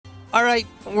Alright,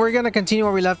 we're gonna continue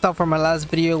where we left off from my last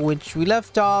video, which we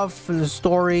left off in the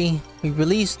story. We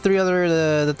released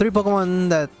the three Pokemon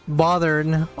that bothered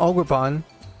Ogrepon.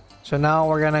 So now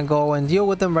we're gonna go and deal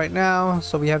with them right now.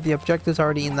 So we have the objectives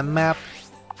already in the map.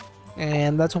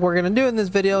 And that's what we're gonna do in this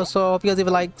video. So hope you guys leave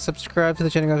a like, subscribe to the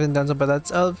channel if you haven't done so, but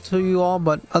that's up to you all.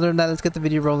 But other than that, let's get the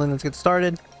video rolling, let's get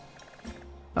started.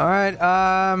 Alright,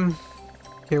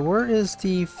 okay, where is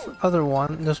the other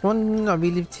one? There's one, I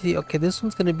believe, okay, this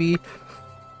one's gonna be...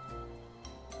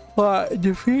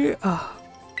 defeat...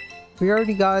 we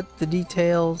already got the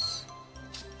details.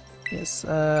 Yes,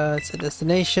 it's a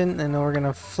destination, and then we're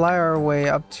gonna fly our way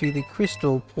up to the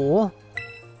crystal pool.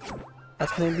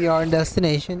 That's gonna be our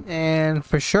destination, and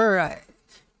for sure,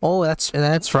 oh, that's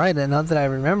right, and now that I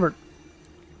remembered,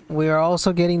 we are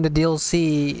also getting the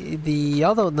DLC,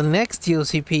 the next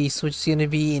DLC piece, which is going to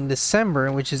be in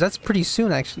December, that's pretty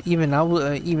soon actually. Even I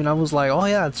was like, oh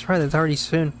yeah, that's right, it's already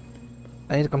soon.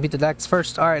 I need to complete the decks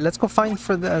first. All right, let's go find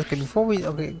for the. Okay, before we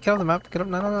get off the map. Get up,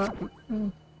 no.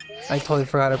 I totally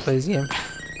forgot how to play this game.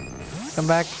 Come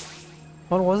back.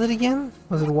 What was it again?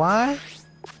 Was it Y?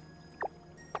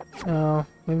 No,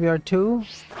 maybe R2.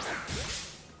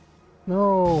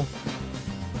 No.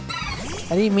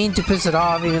 I didn't mean to piss it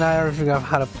off, even I already forgot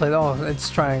how to play. Oh, it's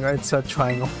triangle. It's a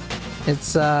triangle.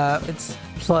 It's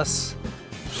plus.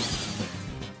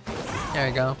 There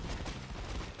we go.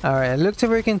 Alright, it looks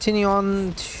like we continue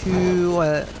on to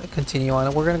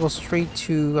We're gonna go straight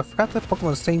to, I forgot the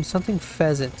Pokemon's name, something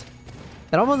pheasant.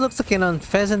 It almost looks like an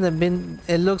unpheasant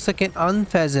it looks like an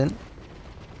unpheasant,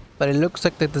 but it looks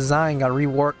like the design got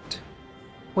reworked.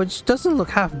 Which doesn't look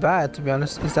half bad, to be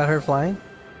honest. Is that her flying?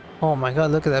 Oh my god,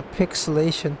 look at that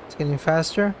pixelation. It's getting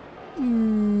faster.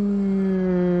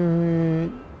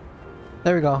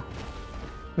 There we go.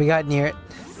 We got near it.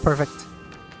 Perfect.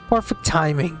 Perfect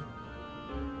timing.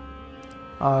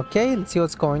 Okay, let's see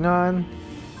what's going on.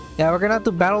 Yeah, we're gonna have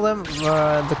to battle them.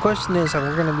 The question is, are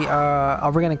we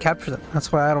gonna capture them?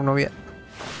 That's why I don't know yet.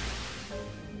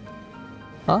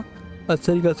 Huh? I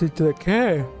said you got to the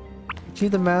cave.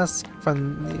 Achieve the mask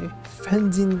from the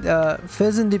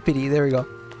Pheasantipity. There we go.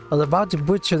 I was about to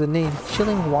butcher the name.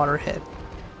 Chilling Waterhead.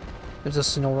 There's a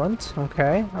Snorunt.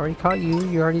 Okay, already caught you.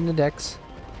 You're already in the decks.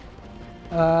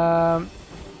 Got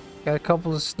a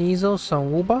couple of Sneasel,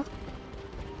 some Wooba.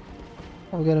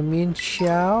 We got a Mean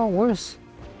Chow. Where's...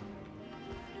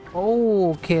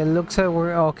 Oh, okay. It looks like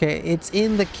we're... Okay, it's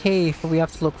in the cave, but we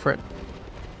have to look for it.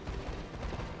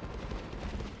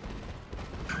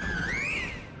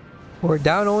 We're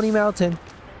down Oni Mountain.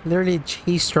 Literally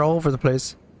chased her all over the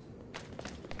place.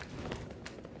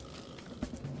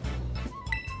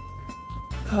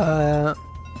 Oh,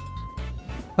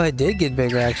 it did get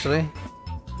bigger actually.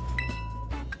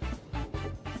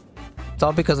 It's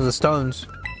all because of the stones.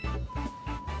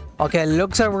 Okay, it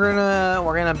looks like we're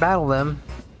gonna battle them.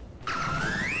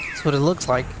 That's what it looks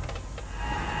like.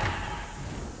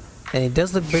 And it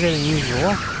does look bigger than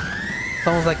usual. It's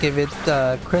almost like if it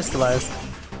crystallized.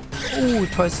 Ooh,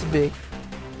 twice as big.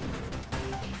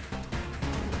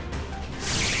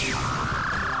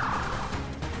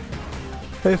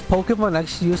 If Pokemon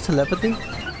actually use telepathy,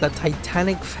 the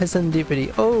Titanic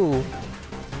Pheasantipity. Oh,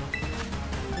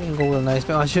 I can go with an Ice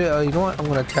Beam. I should. You know what? I'm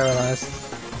gonna Terrorize.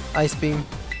 Ice Beam.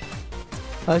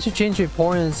 I should change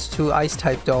Vaporeons to Ice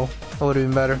type though. That would have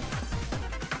been better.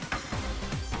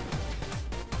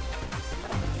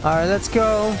 All right, let's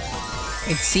go.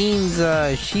 It seems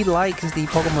she likes the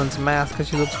Pokemon's mask because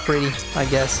she looks pretty, I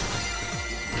guess.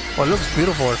 Or it looks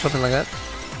beautiful or something like that.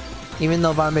 Even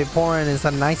though Vaporeon is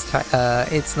a nice type,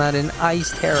 it's not an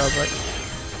Ice Terra, but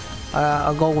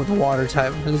I'll go with Water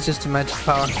type. It's just to match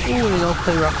power. Ooh, they don't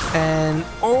play rough. And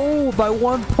oh, by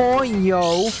 1 point,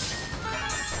 yo!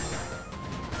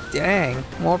 Dang,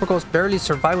 Morpicos barely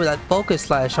survived with that Focus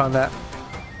Slash on that.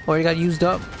 Or he got used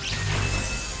up.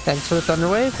 Thanks for the Thunder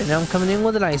Wave, and now I'm coming in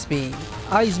with an Ice Beam.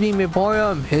 Ice Beam,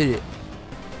 Vaporeon, hit it.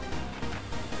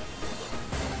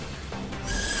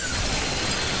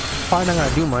 Probably not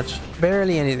gonna do much.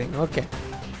 Barely anything. Okay.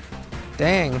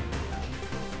 Dang.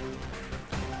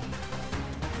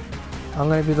 I'm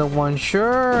gonna be the one.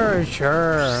 Sure.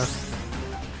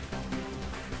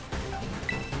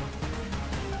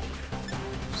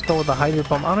 Let's go with the Hydro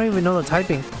Pump. I don't even know the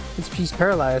typing. She's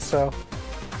paralyzed, so.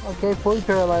 Okay, fully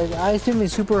paralyzed. I assume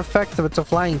it's super effective. It's a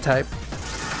flying type.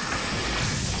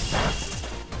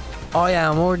 Oh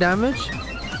yeah, more damage?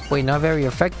 Wait, not very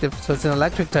effective. So it's an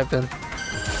electric type then.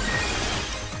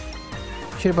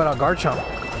 Should have brought out Garchomp.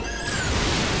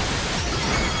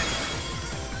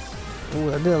 Ooh,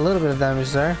 that did a little bit of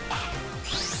damage there.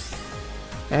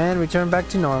 And return back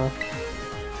to normal.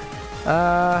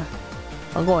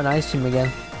 I'm going Ice Beam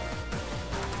again.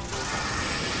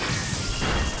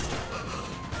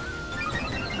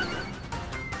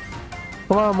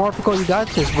 Come on, Morphicle, you got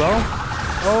this, bro.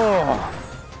 Oh!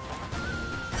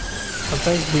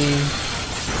 Ice Beam.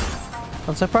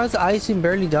 I'm surprised the Ice Beam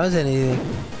barely does anything.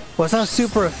 Well, it's not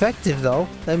super effective, though.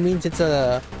 That means it's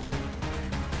a...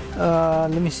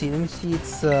 let me see.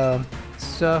 It's,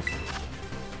 stuff.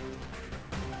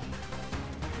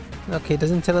 Okay, it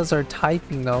doesn't tell us our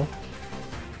typing, though.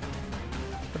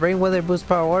 The rain weather boosts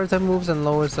power water type moves and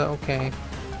lowers the... Okay.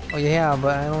 Oh, yeah,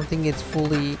 but I don't think it's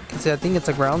fully... Cause I think it's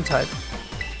a ground type.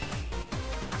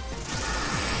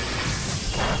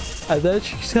 And then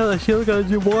she said that she's gonna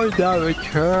do more damage.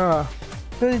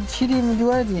 She didn't even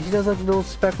do anything. She does like little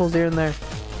speckles here and there.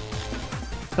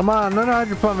 Come on, another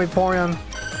 100 pump, Vaporeon.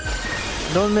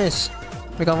 Don't miss.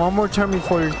 We got one more turn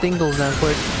before your thing goes down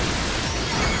quick.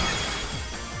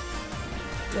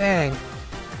 Dang.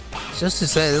 Just to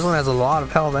say, this one has a lot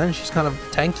of health and she's kind of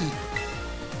tanky.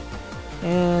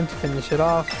 And to finish it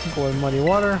off, go with Muddy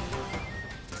Water.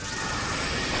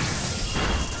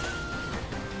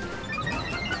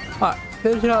 Alright,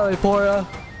 finish it out, Vaporeon.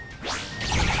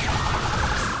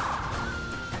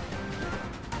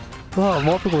 Oh,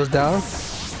 Morphicle was down.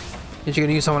 Is you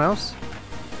gonna use someone else?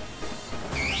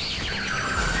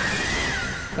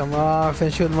 Come on,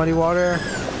 finish with Muddy Water.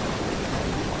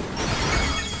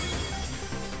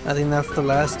 I think that's the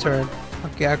last turn.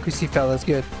 Okay, accuracy fell, that's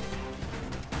good.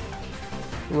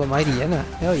 Ooh, a Mighty Yenna.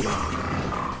 Hell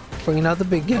yeah. Bringing out the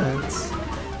big guns.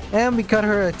 And we cut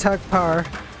her attack power.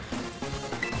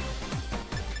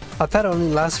 I thought it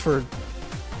only lasts for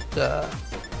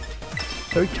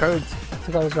 3 turns. I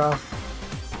think I was wrong.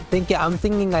 I'm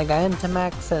thinking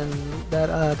Gigantamax and that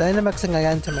Dynamax and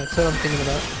Gigantamax. That's what I'm thinking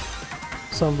about.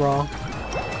 So I'm wrong.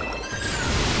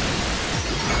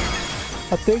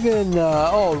 I'm thinking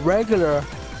oh, regular.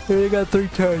 Here you got 3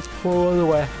 turns. 4 other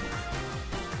way.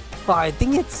 Oh, I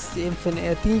think it's infinite.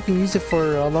 I think you can use it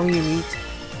for how long you need.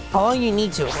 How long you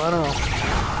need to. I don't know.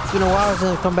 It's been a while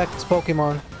since I've come back to this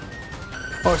Pokemon.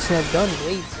 Or since I've done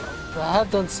raids. I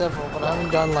have done several, but I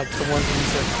haven't done like the ones you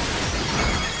said.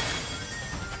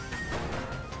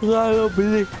 I don't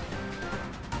believe.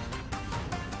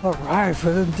 Alright,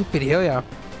 for the Dippity, hell yeah.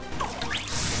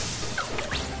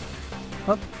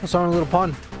 Oh, what's wrong, little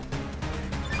pun?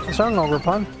 What's wrong,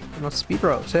 Ogrepon? No speed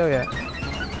rose, hell yeah.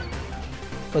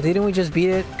 But didn't we just beat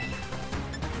it?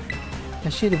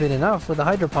 That should have been enough with the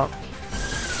Hydro Pump.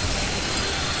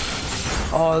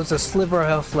 Oh, there's a sliver of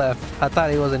health left. I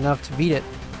thought it was enough to beat it.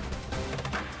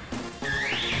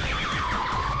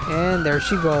 And there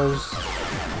she goes.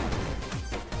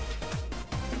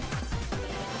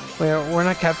 Wait, we're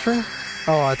not capturing?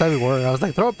 Oh, I thought we were. I was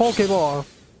like, throw a Pokeball!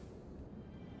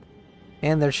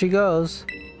 And there she goes.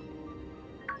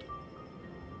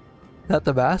 Is that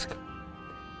the Basque?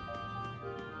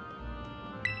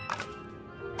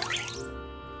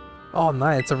 Oh,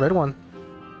 nice. It's a red one.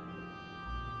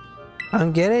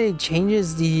 I'm getting it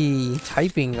changes the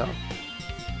typing though.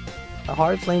 A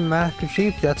Hard Flame Master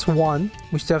Chief, that's 1.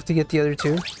 We still have to get the other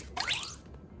 2.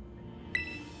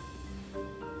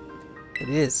 It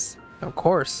is, of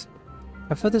course.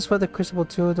 I feel this weather Crucible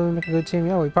 2, do we make a good team?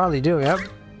 Yeah, we probably do, yep.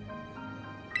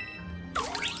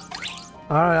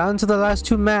 Alright, on to the last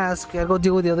 2 masks. Gotta go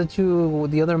deal with the other 2,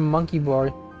 the other monkey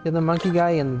boy. The other monkey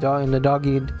guy and the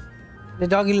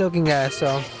doggy looking guy,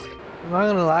 so. I'm not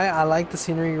gonna lie, I like the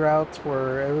scenery routes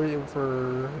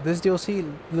for this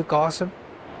DLC. Look awesome.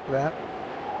 That.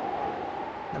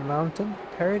 The mountain.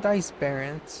 Paradise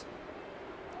Barrens.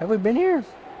 Have we been here?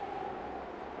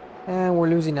 And we're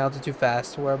losing altitude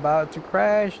fast. We're about to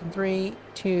crash in 3,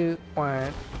 2,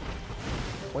 1.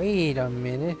 Wait a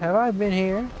minute. Have I been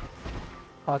here?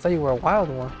 Oh, I thought you were a wild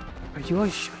one. Are you a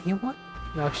shiny one?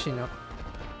 No, actually no.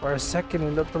 For a second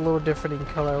it looked a little different in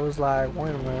color. I was like,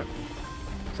 wait a minute.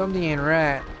 Something ain't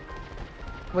right.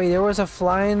 Wait, there was a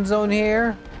flying zone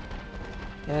here?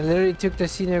 And I literally took the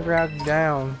scenic route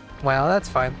down. Well, that's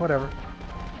fine. Whatever.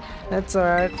 That's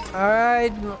alright.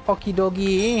 Alright, okie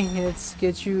dokie. Let's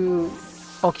get you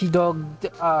okie dog.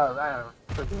 I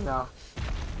don't freaking know.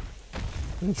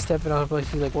 He's stepping on the place.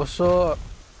 He's like, what's up?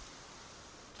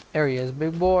 There he is,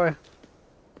 big boy.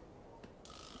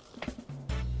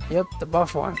 Yep, the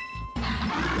buff one.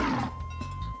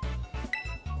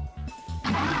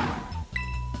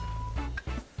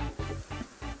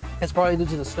 It's probably due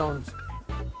to the stones.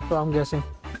 That's what I'm guessing.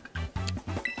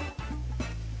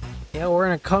 Yeah, we're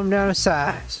gonna come down to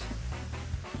size.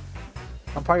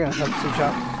 I'm probably gonna substitute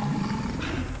shop.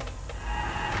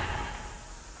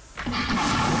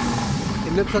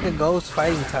 It looks like a ghost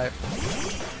fighting type.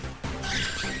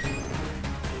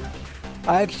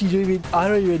 I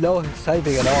don't even know his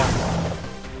typing at all.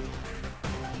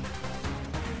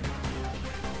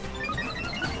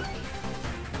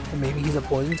 Or maybe he's a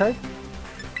poison type?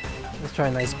 Let's try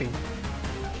an ice beam.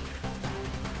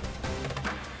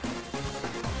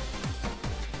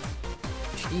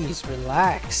 Jeez,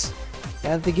 relax. You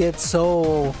have to get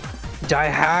so die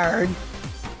hard.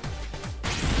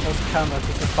 Let's count up.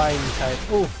 It's a fighting type.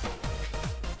 Ooh.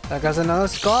 That guy's another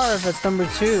scarf. That's number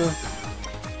 2.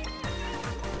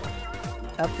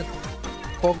 That's the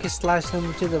Poke/slash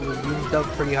number 2 that was used up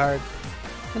pretty hard.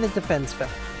 And his defense fell.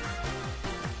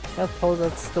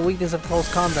 That's the weakness of close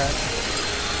combat.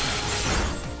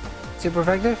 Super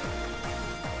effective?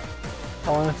 I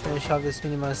want to finish off this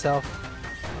mini myself.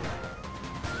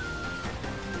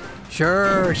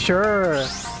 Sure,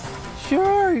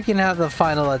 you can have the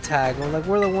final attack.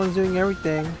 We're the ones doing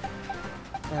everything.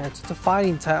 Alright, so it's a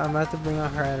fighting type. I'm gonna have to bring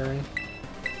out her Hattery.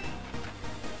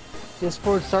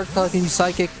 Discord, start collecting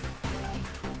psychic.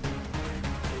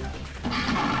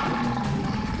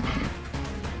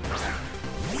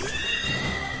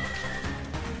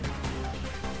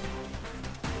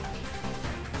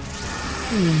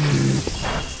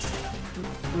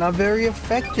 Not very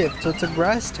effective, so it's a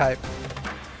grass type.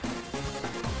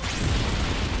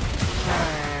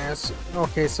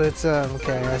 Okay, so it's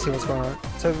okay, I see what's going on.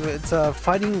 So it's a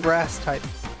fighting grass type.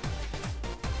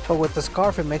 But with the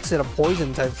scarf it makes it a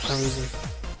poison type for some reason.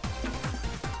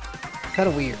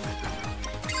 Kinda weird.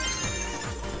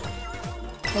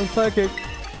 I'm psychic.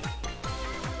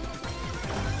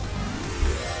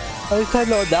 At least I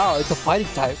know now it's a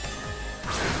fighting type.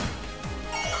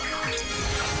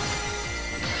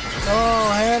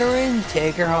 Oh, Hatterin,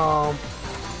 take her home.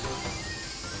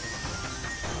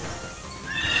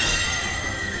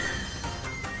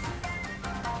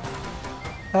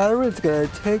 Hatterin's gonna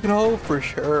take it home for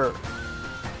sure.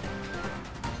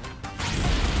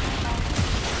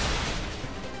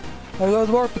 There goes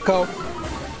Morpeko.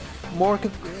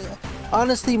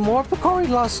 Honestly, Morpeko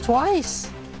lost twice.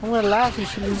 I'm gonna laugh if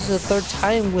she loses a third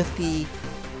time with the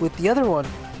other one.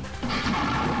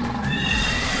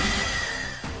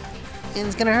 And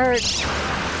it's gonna hurt.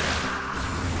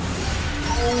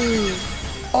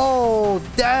 Oh,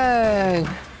 dang!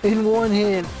 In one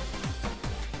hit.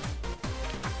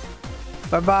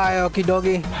 Bye bye, okie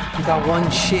dokie. You got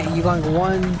one shit. You got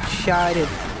one shotted.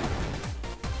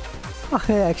 Oh,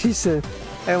 I actually said.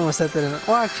 I almost said that.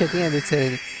 Well, actually, at the end it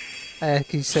said it. I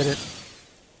actually said it.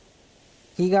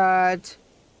 He got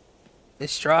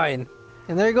destroyed,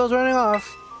 and there he goes running off.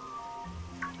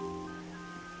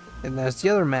 And there's the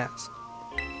other mask.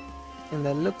 And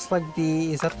that looks like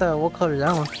the. Is that the. What color is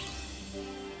that one?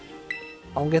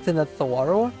 I'm guessing that's the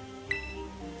water one?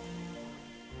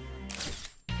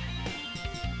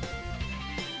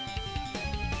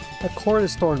 The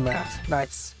Cornerstone mask.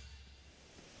 Nice.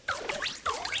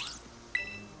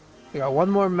 We got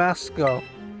one more mask to go.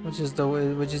 Which is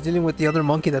dealing with the other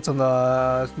monkey that's on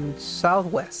the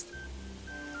southwest.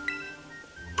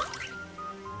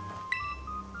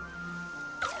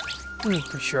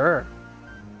 For sure.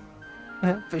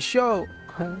 For sure.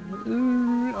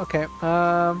 Okay.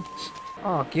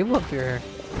 Oh, give up here.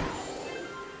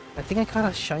 I think I caught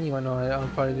a shiny one. No, I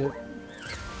probably did.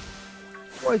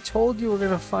 Oh, I told you we're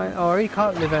gonna find. Oh, I already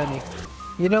caught Livani.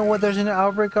 You know what? There's an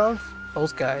outbreak of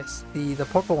those guys. The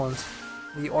purple ones.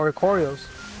 The Oricorios.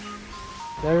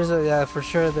 There's a for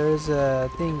sure. There's a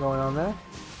thing going on there.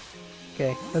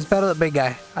 Okay, let's battle the big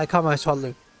guy. I caught my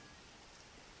Swallow.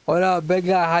 What up, big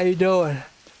guy? How you doing?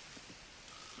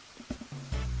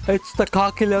 It's the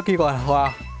cocky looking one.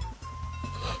 Wow.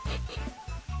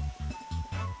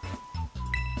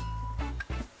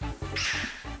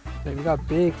 We got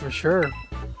big for sure.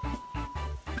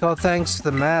 Well, thanks to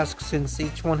the mask, since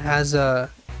each one has a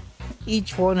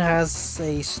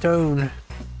stone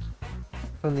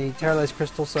from the Terralized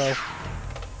Crystal. So I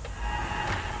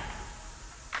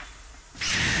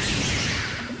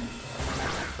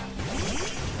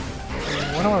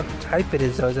wonder what type it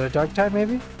is though. Is it a dark type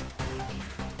maybe?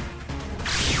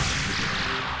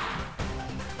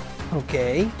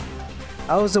 Okay.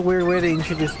 That was a weird way to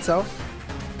introduce itself.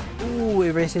 Ooh,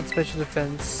 erase its special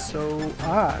defense. So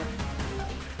odd.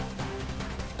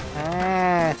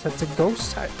 Ah, so it's a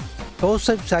ghost type. Ghost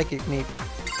type psychic maybe.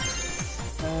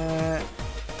 I'm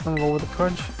gonna go with a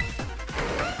crunch.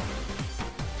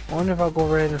 I wonder if I'll go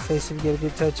right in the face and get a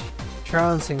good touch.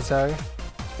 Trouncing, sorry.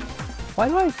 Why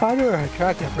do I find her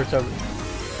attractive for some reason?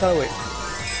 Oh wait.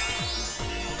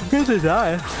 I'm gonna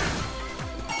die.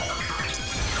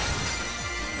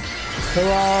 Come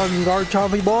on, guard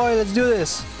chompy boy, let's do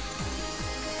this.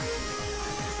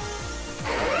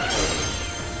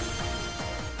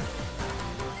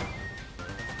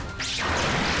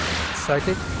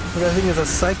 psychic. But I think it's a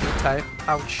psychic type.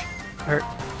 Ouch. Hurt.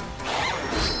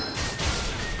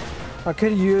 I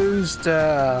could have used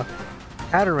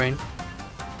Hatterene.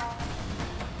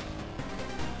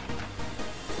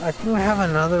 I think I have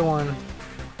another one.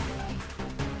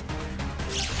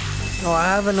 Oh, I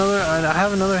have another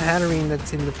Hatterene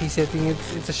that's in the PC. I think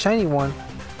it's a shiny one.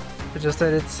 It's just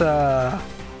that it's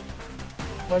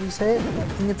what do you say it? I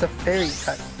think it's a fairy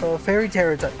type. Oh, a fairy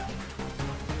terror type.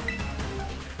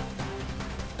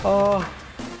 Oh.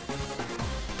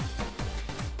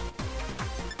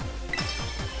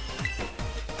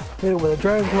 Hit it with a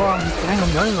Dragon Claw. Dang,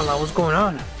 I'm yawning a lot. What's going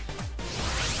on?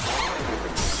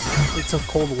 It's some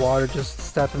cold water just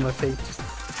stabbed in my face.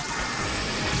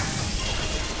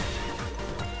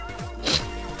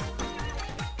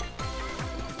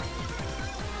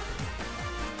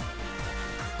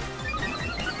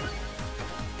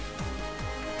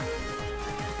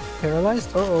 Paralyzed?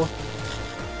 Uh-oh.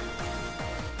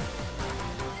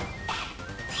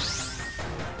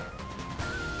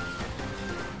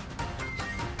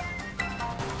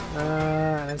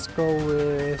 Let's go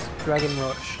with Dragon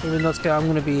Rush. Even though I'm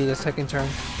gonna be the second turn.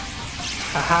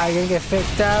 Aha, you're gonna get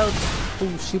faked out.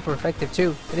 Ooh, super effective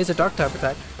too. It is a dark type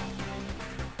attack.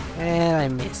 And I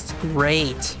missed.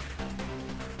 Great.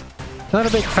 Not a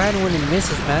big fan when it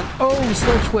misses, man. Oh,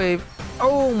 Sludge Wave.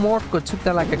 Oh, Morpeko took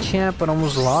that like a champ, but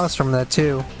almost lost from that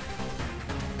too.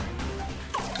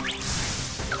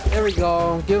 There we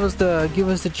go. Give us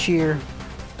the cheer.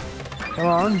 Come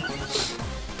on.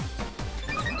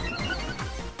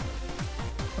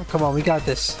 Oh, come on, we got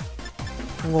this.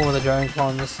 I'm going with a Giant Claw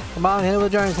on this. Come on, hit it with a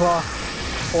Giant Claw.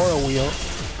 Or a Wheel.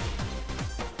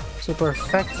 Super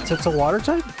effective. It's a water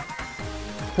type?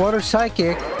 Water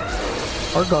Psychic.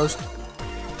 Or Ghost.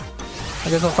 I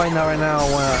guess I'll find out right now.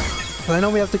 I know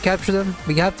we have to capture them.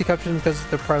 We have to capture them because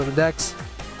they're part of the decks.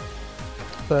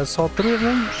 So let's all three of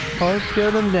them. All three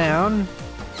of them down.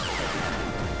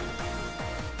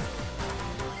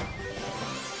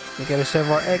 We gotta save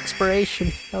our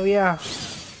expiration. Oh yeah.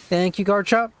 Thank you,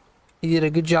 Garchomp. You did a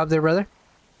good job there, brother.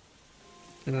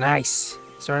 Nice.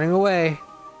 It's running away.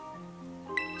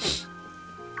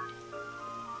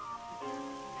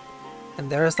 And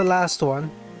there's the last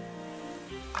one.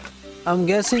 I'm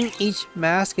guessing each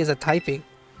mask is a typing.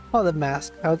 Oh, the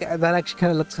mask. Okay, that actually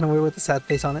kind of looks kind of weird with the sad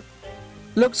face on it.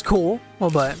 Looks cool.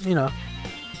 Well, but, you know.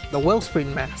 The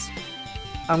Wellspring mask.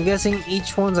 I'm guessing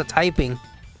each one's a typing.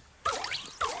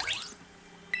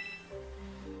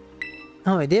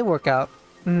 Oh, it did work out.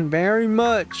 Very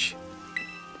much.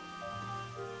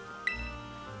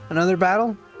 Another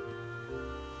battle?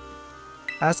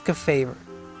 Ask a favor.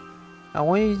 I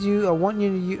want you to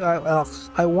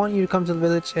come to the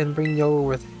village and bring Yoga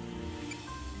with you.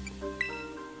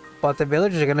 But the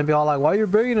villagers are gonna be all like, why are you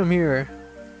bringing him here?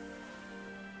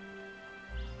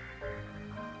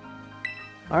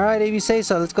 Alright, if you say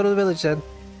so, let's go to the village then.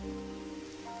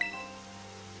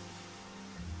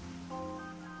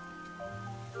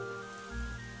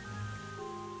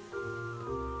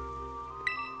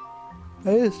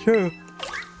 That is true.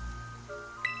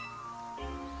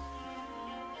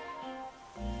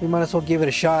 We might as well give it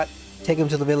a shot. Take him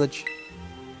to the village.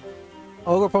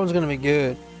 Ogrepon's gonna be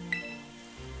good.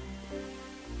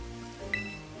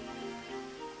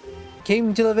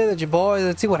 Came to the village, boy.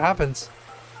 Let's see what happens.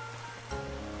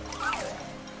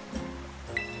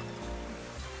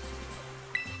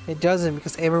 It doesn't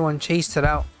because everyone chased it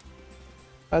out.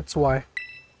 That's why.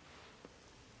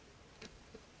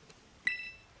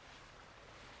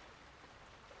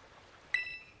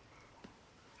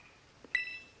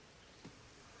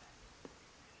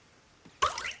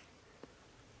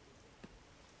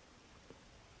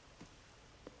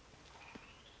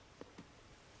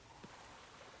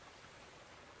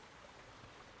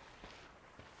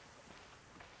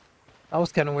 That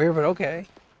was kind of weird, but okay.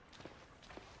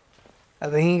 I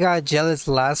think he got jealous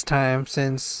last time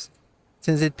since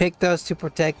it picked us to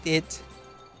protect it.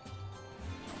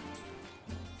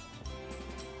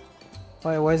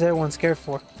 Why is everyone scared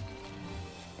for?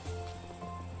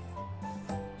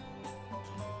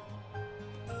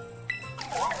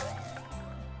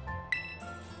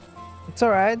 It's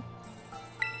alright.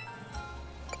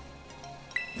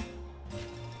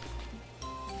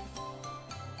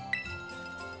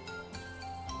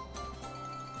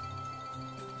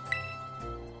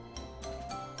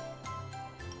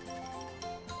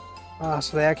 Ah,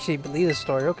 so they actually believe the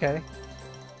story, okay.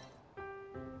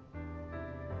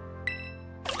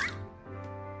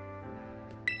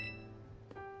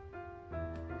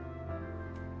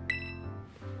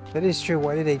 That is true,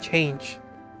 why did they change?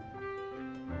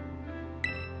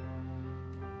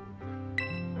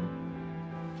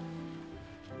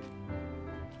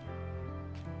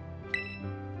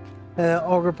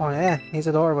 Ogrepon, yeah, he's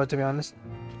adorable to be honest.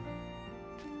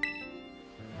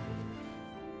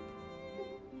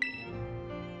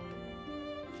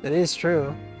 That is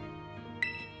true.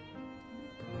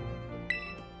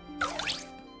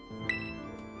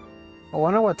 I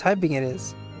wonder what typing it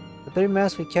is. The 3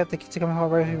 masks we kept, the Kitsukamon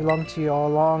Harbor belonged to you all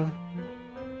along.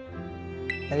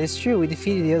 That is true, we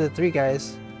defeated the other 3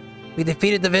 guys. We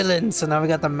defeated the villains, so now we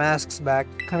got the masks back.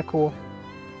 Kinda cool.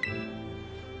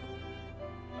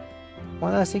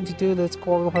 One last thing to do, let's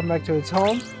go Ogrepon back to its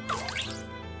home.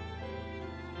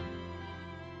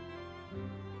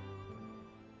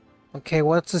 Okay,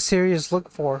 what's the serious look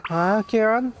for? Huh,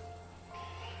 Kieran?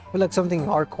 I feel like something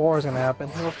hardcore is gonna happen.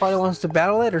 He probably wants to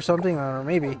battle it or something, or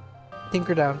maybe.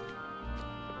 Tinker down.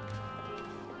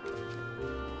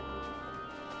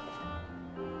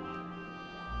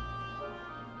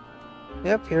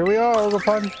 Yep, here we are,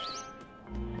 Ogrepon.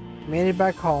 Made it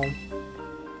back home.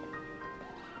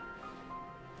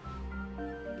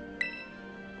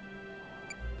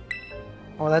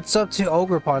 Oh, that's up to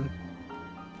Ogrepon.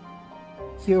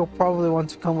 He'll probably want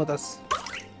to come with us.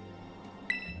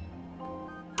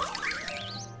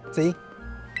 See?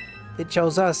 It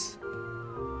chose us.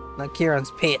 Now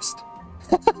Kieran's pissed.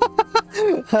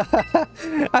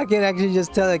 I can actually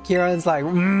just tell that Kieran's like,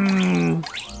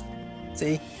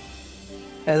 See?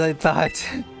 As I thought.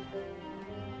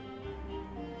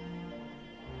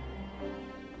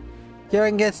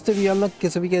 Kieran gets to be unlucky,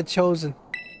 so we get chosen.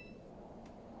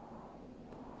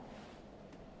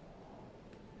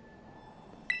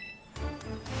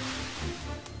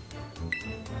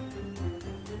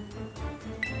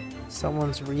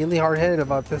 Someone's really hard-headed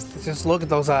about this. Just look at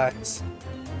those eyes.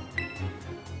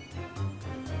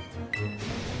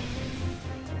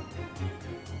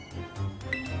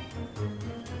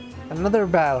 Another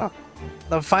battle.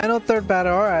 The final 3rd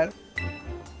battle, alright.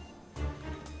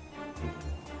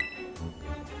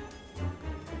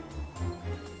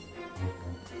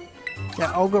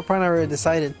 Yeah, Ogrepon already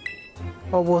decided.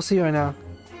 Oh, we'll see right now.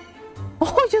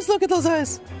 Oh, just look at those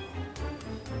eyes!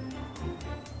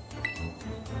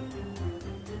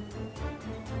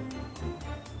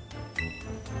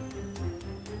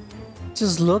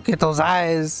 Just look at those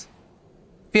eyes.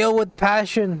 Filled with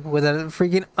passion, with a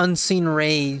freaking unseen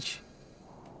rage.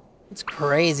 It's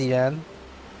crazy, man.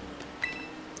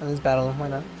 Let's battle him, why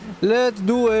not? Let's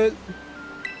do it!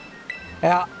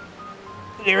 Yeah.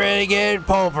 Get ready to get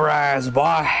pulverized,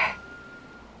 boy.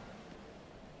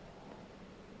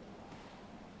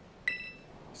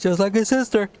 Just like his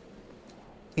sister.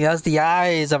 He has the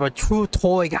eyes of a true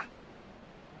toy guy.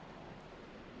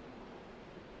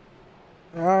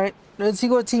 Alright, let's see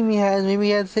what team he has.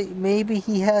 Maybe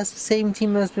he has the same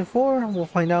team as before. We'll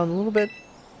find out in a little bit.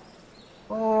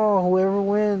 Oh, whoever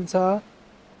wins, huh?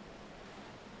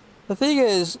 The thing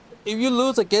is, if you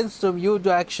lose against him, you would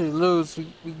actually lose.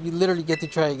 You literally get to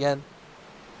try again.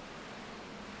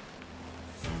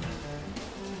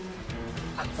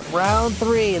 Round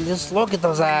 3, and just look at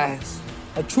those eyes.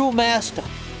 A true master.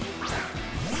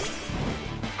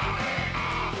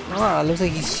 Ah, looks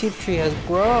like his ship tree has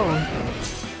grown.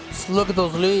 Just look at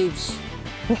those leaves.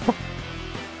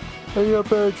 Are you a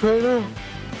better trainer?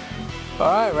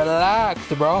 Alright, relax,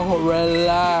 bro.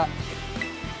 Relax.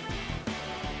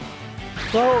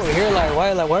 So, here,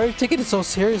 why are you taking it so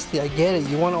seriously? I get it.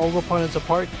 You want to Ogrepon its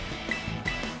apart.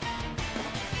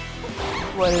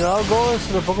 But it all goes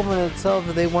to the Pokemon itself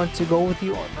if they want to go with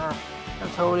you or not.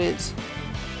 That's how it is.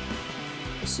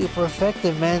 Super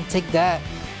effective, man. Take that.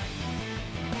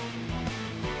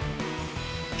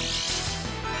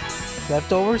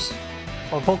 Leftovers?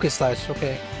 Or Pokeslash,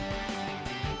 okay.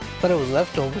 Thought it was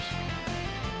leftovers.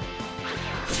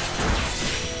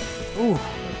 Ooh,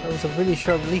 that was a really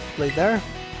sharp leaf blade there.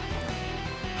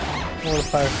 More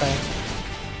fire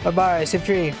fans. Bye bye,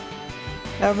 Siptree.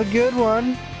 Have a good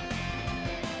one.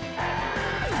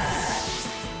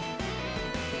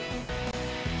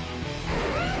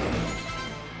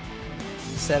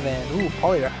 Ooh,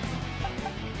 Polygraph.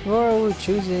 What are we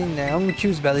choosing now? I'm gonna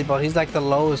choose Bellybot. He's like the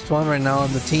lowest one right now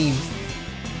on the team.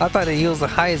 I thought he was the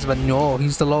highest, but no,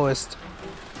 he's the lowest.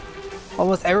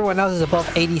 Almost everyone else is above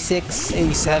 86,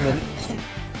 87.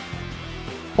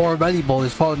 Poor Bellybot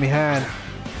is falling behind.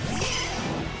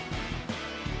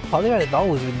 Polygraph has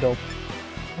always been dope.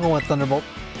 I want Thunderbolt.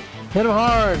 Hit him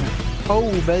hard!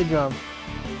 Oh, Belly Drum.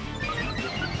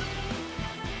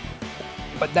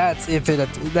 But that's if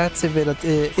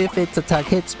its attack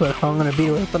hits, but I'm gonna beat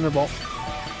it with a Thunderbolt.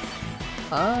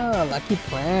 Ah, lucky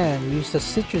plan. Use the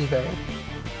citrus berry.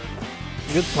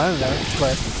 Good plan there,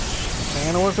 but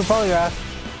ain't gonna work with Polygraph.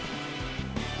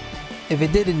 If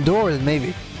it did endure, then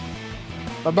maybe.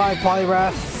 Bye bye,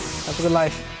 Polygraph. Have a good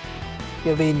life.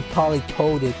 You're being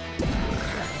poly-toaded.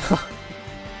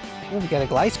 Oh, we got a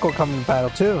Gliscor coming in battle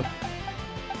too.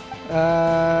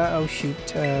 Oh shoot.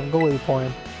 Go away for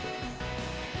him.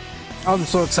 I'm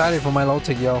so excited for my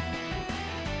Lotic, yo.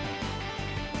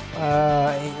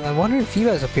 I wonder if you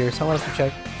guys appear, so I want to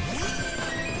check.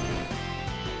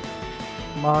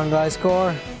 Come on,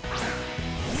 Gliscor.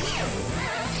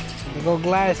 Go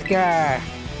Gliscor.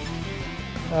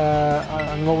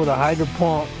 I'm going with a Hydro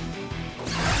Pump.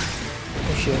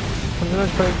 Oh shit. I'm gonna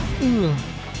try.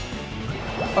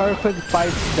 Earthquake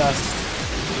bites dust.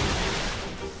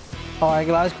 Alright,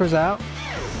 Gliscor's out.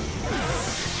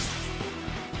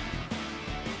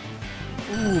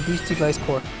 Ooh, Beastie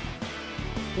Gliscor.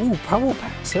 Ooh, Promo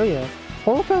Pass. Oh yeah.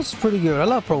 Promo Pass is pretty good. I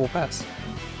love Promo Pass.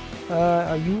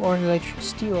 Are you on electric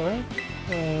steel, right?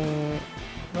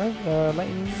 Right?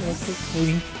 Lightning, electric,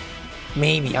 maybe.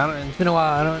 Maybe. I don't know. It's been a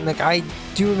while. I don't like. I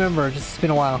do remember. Just it's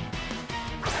been a while.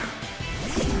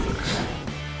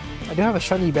 I do have a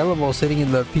shiny Bellable sitting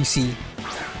in the PC.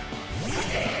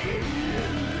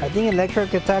 I think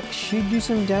electric attack should do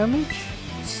some damage.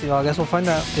 Let's see. Well, I guess we'll find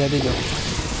out. Yeah, there you go.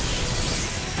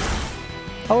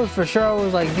 I was for sure. I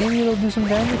was like, maybe it'll do some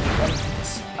damage.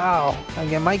 Ow!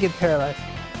 I might get paralyzed.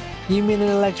 Give me an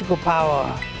electrical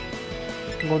power.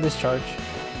 Go discharge.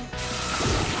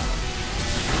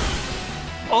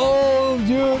 Oh,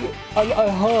 dude!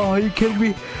 Oh, are you kidding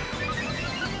me?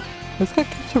 This guy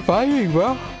keeps surviving,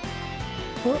 bro.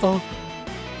 Uh-oh.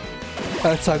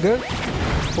 That's not good.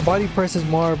 Well, body press is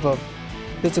more of a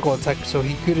physical attack, so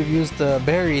he could have used the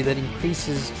berry that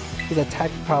increases his attack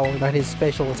power, not his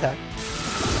special attack.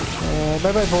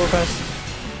 Bye-bye, Promo Pass.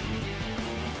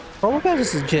 Promo Pass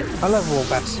is legit. I love Promo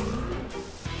Pass.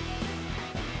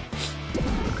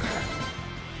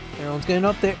 Everyone's getting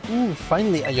up there. Ooh,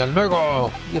 finally, a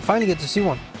Yalmergo! You finally get to see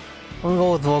one. I'm gonna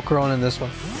go with Volcarona in this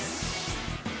one.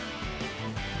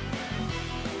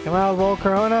 Come on,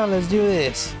 Volcarona, let's do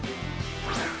this.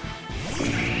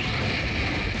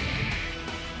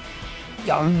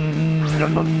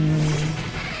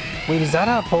 Wait, is that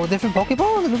a different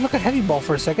Pokeball? It looked like a heavy ball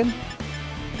for a second. I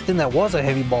think that was a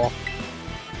heavy ball.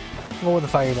 I'll go with the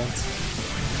Fire Dance.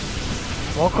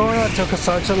 Volcarona took us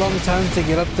such a long time to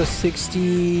get up to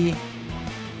 60...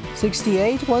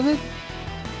 68, was it?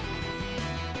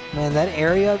 Man, that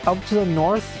area up to the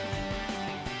north,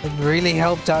 it really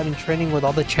helped out in training with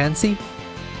all the Chansey.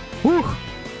 Whew!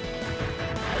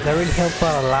 That really helped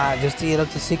out a lot just to get up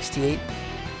to 68.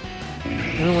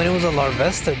 Even when it was a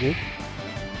Larvesta, dude.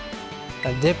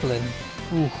 A Diplin.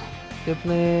 Ooh.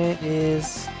 Diplin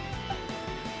is...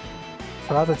 I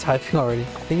forgot the typing already.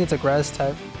 I think it's a grass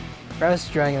type. Grass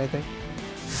Dragon, I think.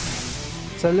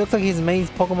 So it looks like his main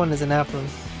Pokemon is an Applin.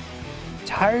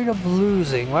 Tired of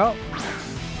losing. Well,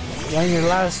 you're on your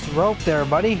last rope there,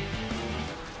 buddy.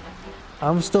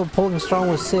 I'm still pulling strong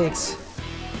with 6.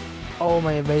 Oh,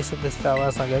 my evasive just fell.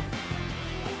 That's not good.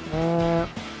 I'm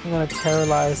gonna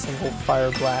Terrorize and go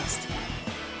Fire Blast.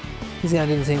 He's gonna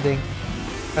do the same thing,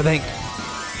 I think.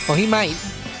 Well, he might.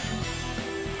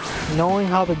 Knowing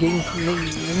how the game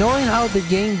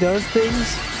does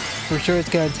things, for sure it's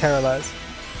gonna Terrorize.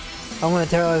 I'm gonna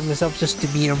Terrorize myself just to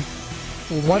beat him.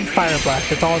 One Fire Blast.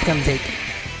 That's all it's gonna take.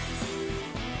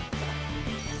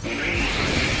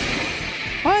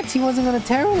 What? He wasn't gonna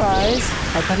Terrorize?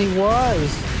 I thought he was.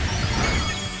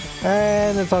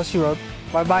 And that's all she wrote.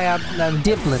 Bye-bye,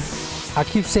 Diplin. I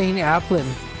keep saying Applin.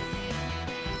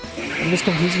 I'm just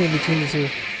confusing in between the two.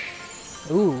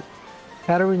 Ooh.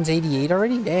 Patterns 88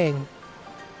 already? Dang.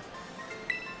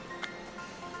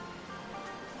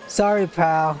 Sorry,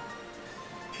 pal.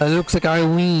 That looks like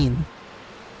Irene.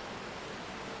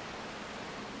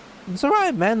 It's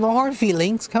alright, man. No hard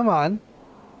feelings. Come on.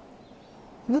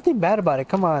 Nothing bad about it.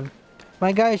 Come on.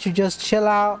 My guy should just chill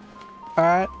out.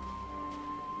 Alright?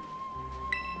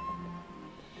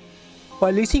 Well,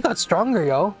 at least he got stronger,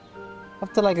 yo.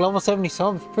 Up to like level 70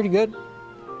 something. Pretty good.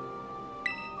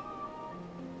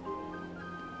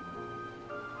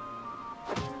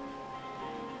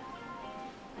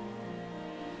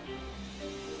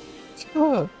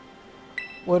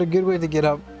 What a good way to get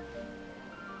up.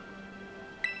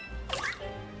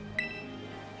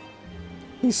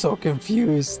 He's so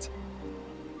confused.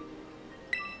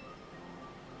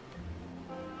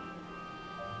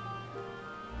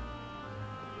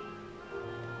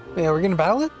 Yeah, we're gonna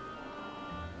battle it?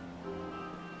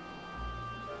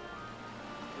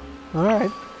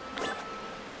 Alright.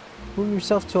 Move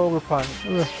yourself to Ogrepon.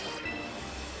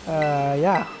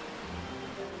 Yeah.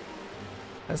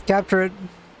 Let's capture it.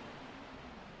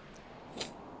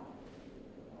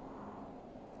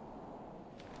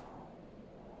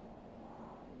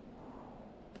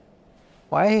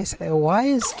 Why is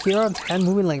Kieran's hand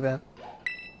moving like that?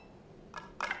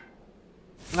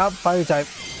 Not fire type.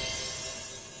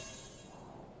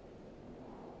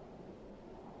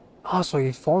 Oh, so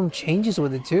your form changes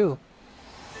with it too.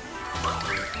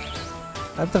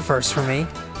 That's the first for me.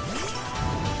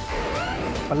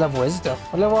 What level is it though?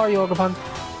 What level are you, Ogrepon?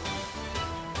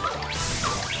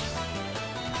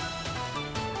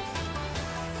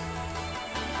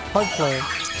 Hard flame.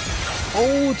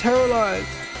 Oh, Terrorize!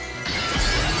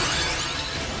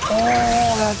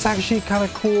 Oh, that's actually kind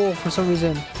of cool for some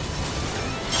reason.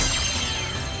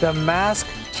 The mask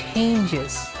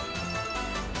changes.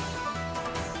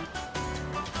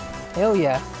 Hell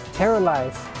yeah.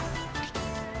 Terrorize.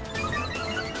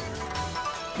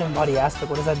 And body aspect,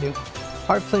 what does that do?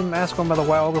 Heart flame mask on by the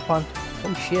wild Ogrepon.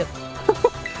 Oh shit.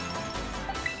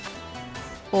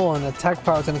 Oh, and attack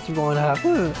power is gonna keep going up.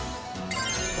 I'm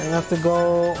gonna have to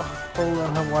go. Hold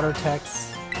on, have water attacks.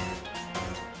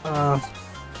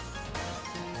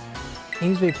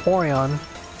 Use Vaporeon.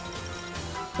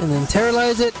 And then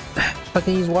Terrorize it. I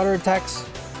can use water attacks.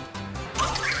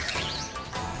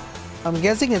 I'm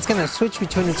guessing it's gonna switch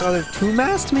between its other two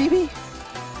masks, maybe?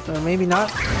 Or maybe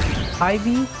not.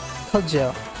 Ivy,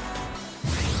 Kudgel.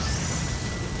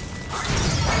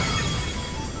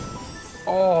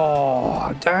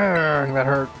 Oh, dang, that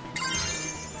hurt.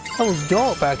 That was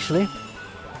dope, actually.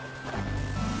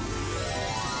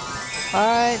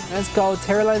 Alright, let's go.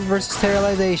 Terrorize versus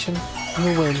Terrorization.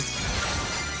 Who wins?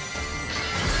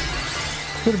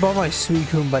 Could have bought my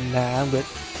Suicune, but nah, I'm good.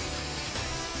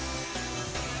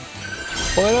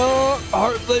 Bueno,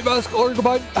 Heart Flame Mask,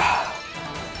 Ogrepon.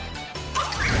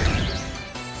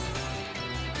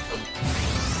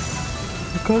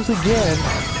 It goes again.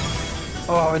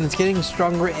 Oh, and it's getting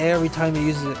stronger every time it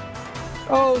uses it.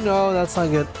 Oh no, that's not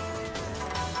good.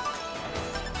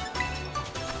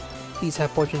 Please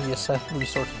have fortune, yes,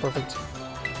 resource, perfect.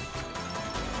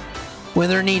 When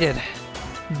they're needed.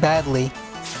 Badly.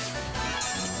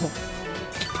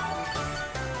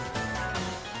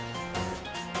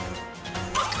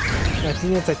 I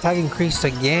think its attack increased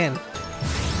again.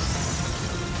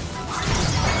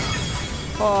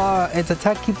 Oh, its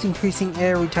attack keeps increasing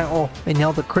every time. Oh, and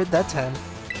nailed the crit that time.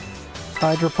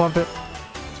 Hydro Pump it.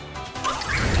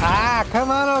 Ah,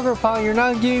 come on, Ogrepon, you're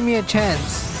not giving me a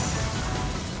chance.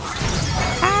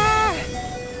 Ah!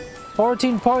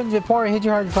 14 points before I hit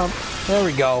your Hydro Pump. There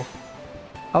we go.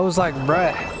 I was like,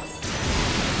 bruh.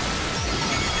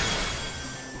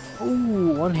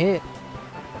 Ooh, one hit.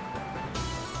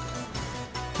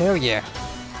 Hell yeah.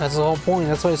 That's the whole point.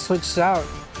 That's why I switched out.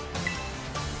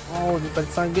 Oh, but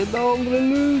it's not good though. I'm gonna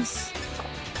lose.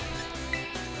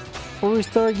 We'll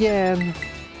restart again.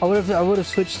 I would have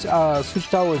switched out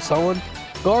with someone.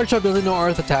 Garchomp doesn't know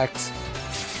Earth attacks.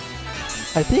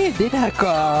 I think it did have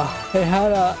it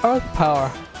had Earth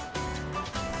power,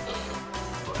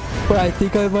 but I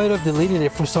think I might have deleted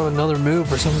it for another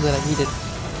move or something that I needed.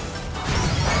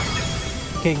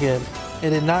 Okay, good. It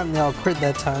did not nail crit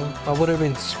that time. I would have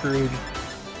been screwed.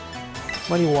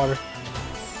 Muddy water.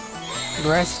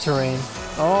 Grassy terrain.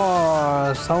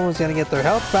 Oh, someone's gonna get their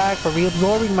health back for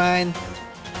reabsorbing mine.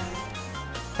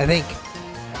 I think.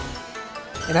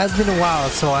 It has been a while,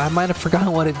 so I might have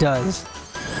forgotten what it does.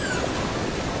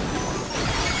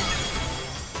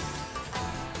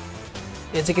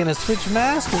 Is it gonna switch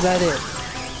mask? Is that it?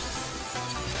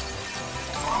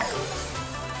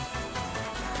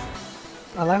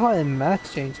 I like how the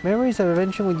mask changed. Memories of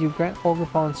adventure when you grant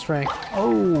Ogrepon strength.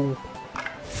 Oh!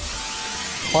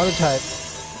 Water type.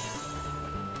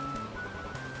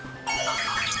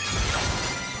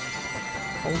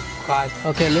 Oh god.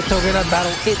 Okay, let's go get a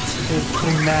battle it with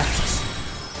 3 masks.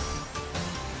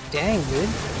 Dang, dude.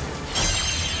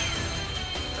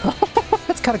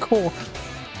 That's kinda cool.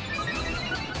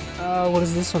 What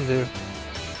does this one do?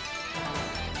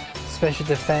 Special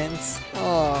defense.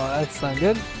 Oh, that's not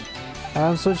good.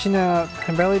 I'm switching out.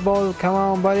 Belly Ball, come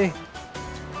on, buddy.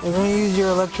 We're gonna use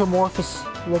your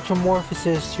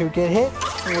electromorphosis to get hit,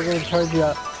 and we're gonna charge you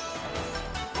up.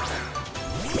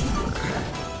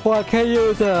 Well, I can't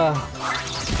use oh,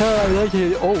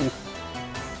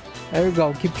 there we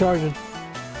go. Keep charging.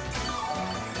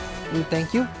 Ooh,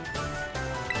 thank you.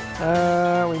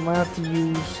 We might have to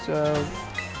use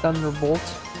Thunderbolt.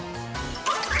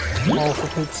 Oh, for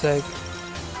Pete's sake.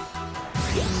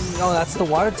 Oh, that's the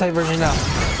water type version now.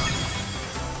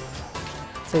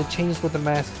 So it changed with the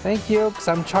mask. Thank you, because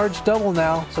I'm charged double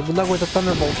now. So good luck with the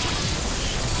Thunderbolt.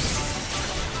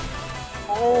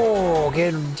 Oh,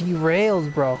 getting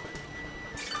derailed, bro.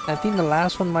 I think the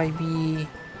last one might be...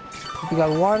 We got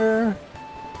water,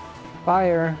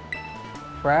 fire,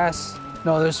 grass.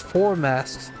 No, there's 4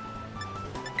 masks.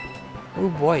 Oh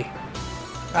boy.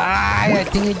 Ah, I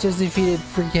think it just defeated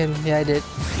freaking. Yeah, I did.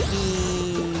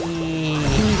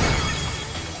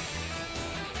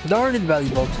 Darn it, Belly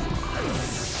Bolt.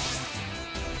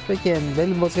 Freaking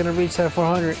Belly Bolt's gonna reach that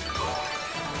 400.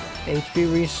 HP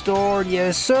restored,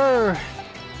 yes sir!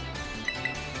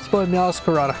 Let's go and Meow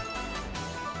Scarlet.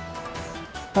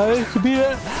 I need to beat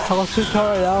it. I'll switch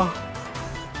out right now.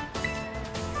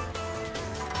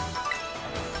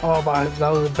 Oh my, that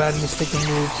was a bad mistake of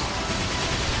moves.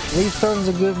 Leaf Storm's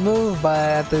a good move, but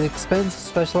at the expense of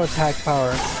special attack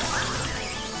power.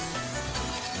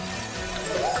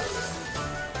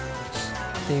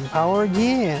 Same power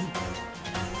again.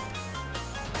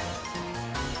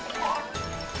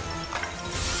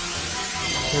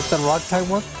 Is that rock type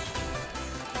one?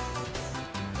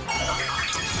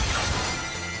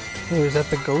 Or is that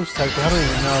the ghost type? I don't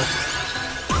even know.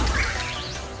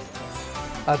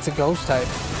 That's a ghost type.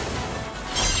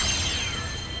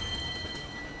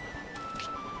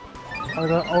 Or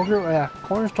the ogre, yeah,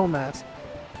 cornerstone mask.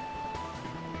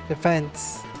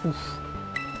 Defense. Oof.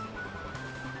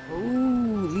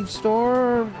 Ooh, leaf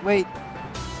storm. Wait,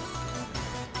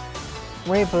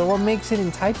 but what makes it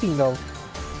in typing though?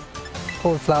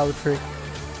 Cold flower trick.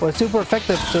 Well, it's super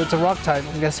effective, so it's a rock type.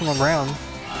 I'm guessing on ground.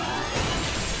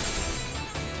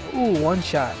 Ooh, one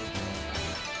shot.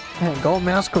 Man, go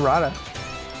Masquerada.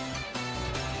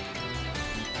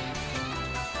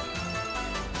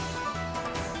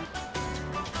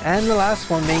 And the last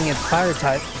one being its fire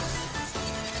type.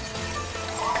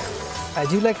 I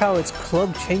do like how its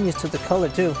club changes to the color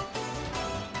too.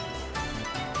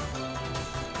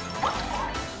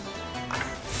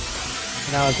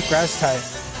 Now it's a grass type.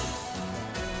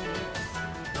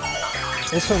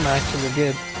 This one actually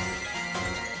good.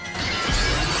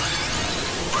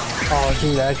 Oh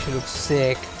dude, that actually looks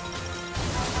sick.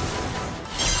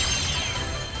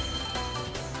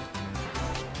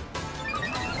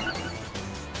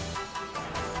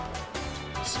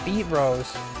 Speed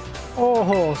Rose.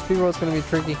 Oh, Speed Rose is gonna be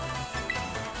tricky.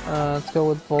 Let's go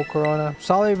with Volcarona.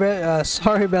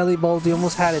 Sorry, Belly Bolt. You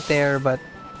almost had it there, but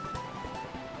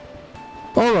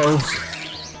almost.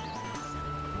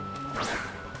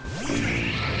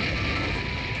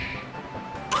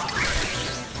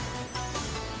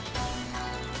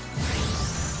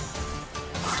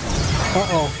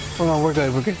 Uh-oh. Oh no, we're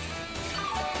good, we're good.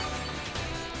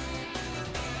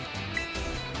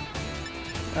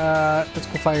 Let's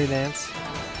go Fire Dance.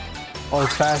 Oh,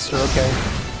 it's faster, okay.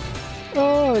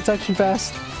 Oh, it's actually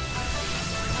fast.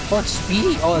 Oh, it's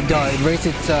speedy. Oh, duh, it raised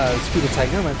its speed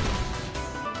attack. Never mind.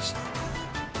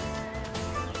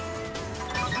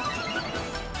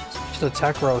 Just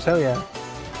attack Rose, hell yeah.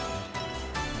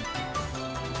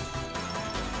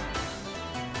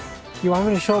 You want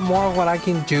me to show more of what I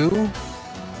can do?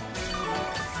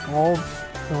 Well,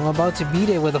 I'm about to beat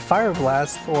it with a Fire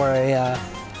Blast or a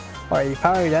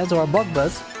Fire Dance or a Bug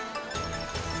Buzz.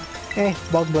 Hey,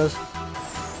 Bug Buzz.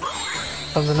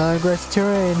 Comes another aggressive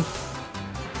terrain.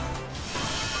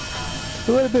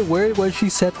 It would have been weird when she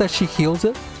said that she heals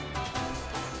it.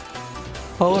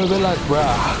 I would have been like,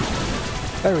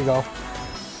 bruh. There we go.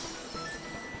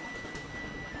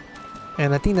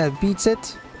 And I think that beats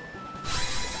it.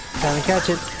 Time to catch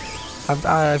it.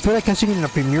 I feel like catching it in a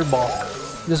Premier Ball.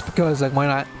 Just because, like, why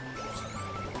not?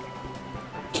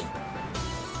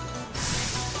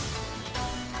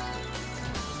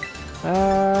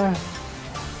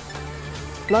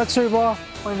 Luxury Ball,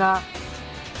 why not?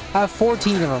 I have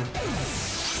 14 of them,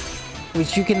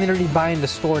 which you can literally buy in the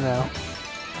store now.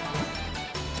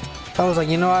 I was like,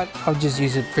 you know what? I'll just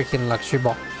use it freaking Luxury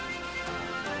Ball.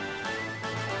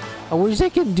 I wish they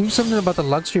could do something about the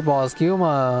Luxury Balls. Give them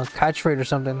a catch rate or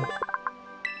something.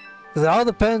 Because it all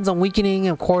depends on weakening,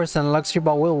 of course, and Luxury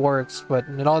Ball will works, but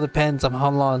it all depends on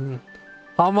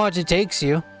how much it takes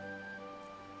you.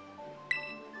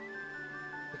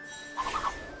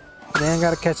 Then I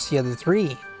gotta catch the other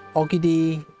three. Okie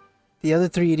D, the other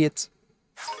three idiots.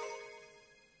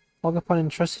 Ogrepon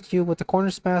entrusted you with the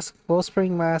Corner's Mask,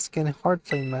 Wellspring Mask, and Hard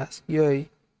Flame Mask. Yay.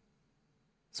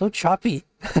 So choppy.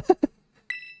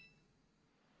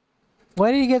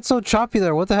 Why did he get so choppy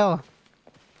there? What the hell?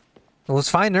 It was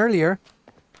fine earlier.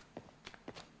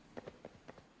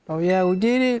 Oh yeah, we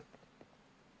did it.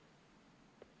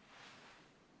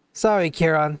 Sorry,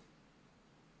 Kieran.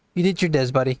 You did your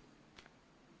des, buddy.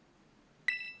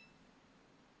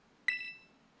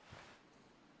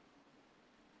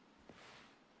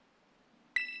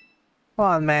 Come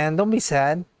on, man. Don't be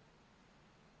sad.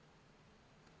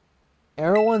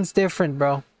 Everyone's different,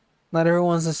 bro. Not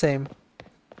everyone's the same.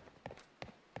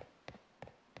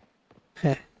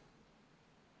 Heh.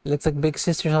 Looks like Big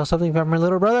Sister saw something from her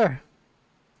little brother.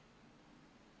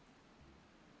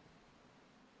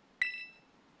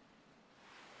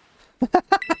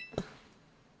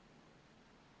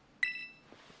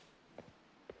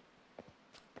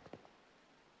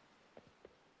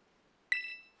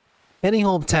 Heading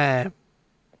home time.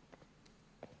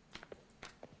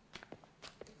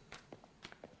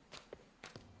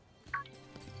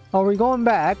 Oh, we're going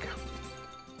back.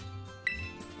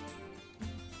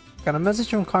 Got a message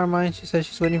from Carmine. She says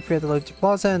she's waiting for you at the Loyalty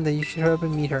Plaza and that you should hurry up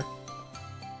and meet her.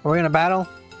 Are we gonna battle?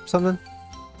 Something?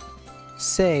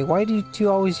 Say, why do you two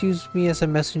always use me as a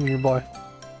messenger boy?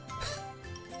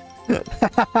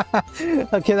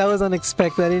 Okay, that was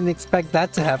unexpected. I didn't expect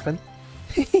that to happen.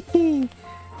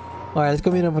 Alright, let's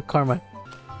go meet up with Carmine.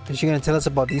 Is she gonna tell us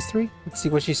about these three? Let's see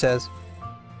what she says.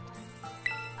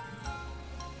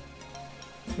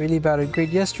 Really battled great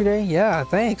yesterday? Yeah,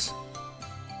 thanks.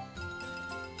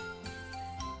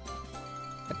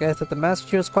 I guess that the Master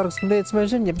Chief Squad has completed its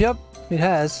mission? Yep, it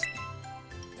has.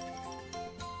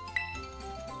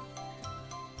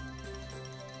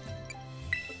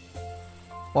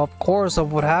 Well, of course,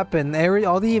 of what happened.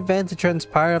 All the events that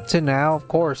transpired up to now, of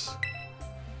course.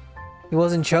 He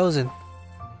wasn't chosen.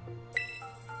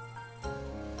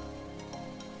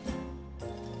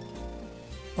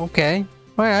 Okay,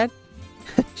 alright.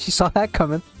 She saw that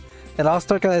coming. And I'll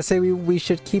start gonna say we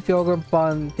should keep the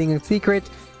Ogrepon thing a secret.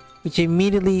 Which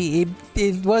immediately,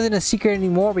 it wasn't a secret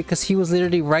anymore because he was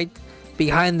literally right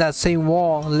behind that same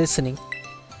wall listening.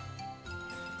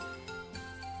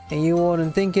 And you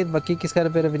wouldn't think it, but Kiki's got a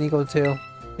bit of an ego too.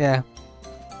 Yeah.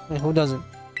 And who doesn't?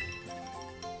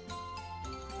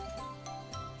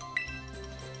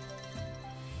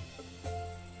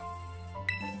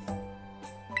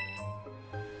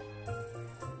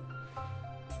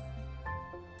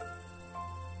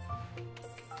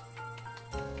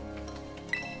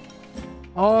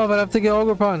 Oh, but I have to get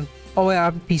Ogrepon. Oh wait, I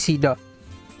have a PC, duh.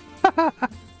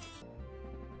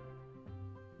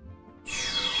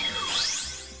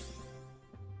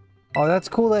 Oh, that's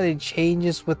cool that it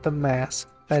changes with the mask.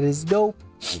 That is dope.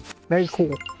 Very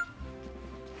cool.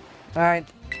 Alright.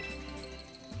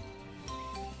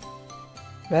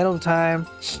 Battle time.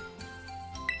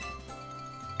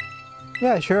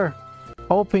 Yeah, sure.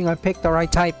 Hoping I picked the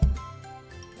right type.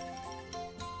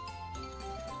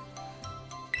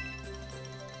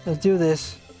 Let's do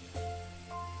this.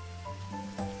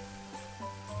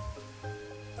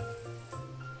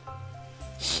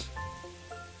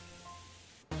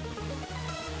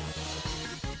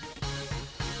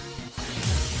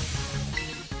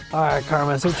 Alright,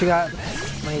 Carmen, see what you got.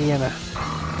 My Indiana.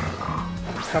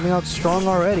 Coming out strong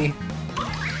already.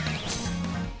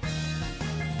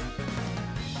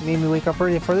 You made me wake up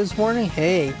early for this morning?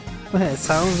 Hey, it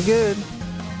sounds good.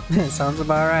 It sounds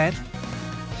about right.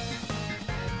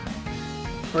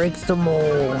 Breaks the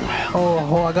mold.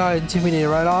 Oh, I got intimidated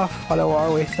right off. Hello,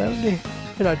 are we 70?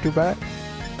 You're not too bad.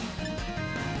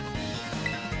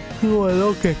 Ooh, a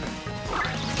low kick.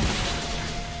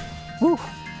 Woo,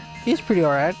 he's pretty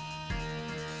alright.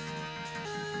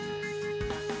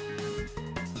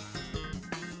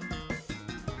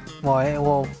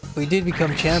 Well, we did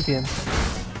become champions.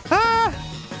 Ah!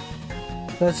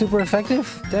 That's super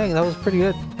effective? Dang, that was pretty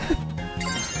good.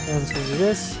 And so do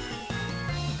this.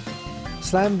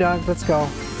 Slam dunk, let's go.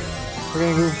 We're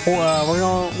gonna do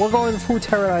we're going full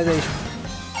terrorization.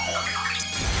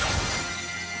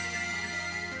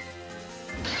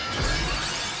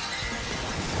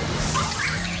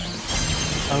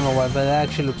 I don't know why, but that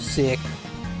actually looks sick.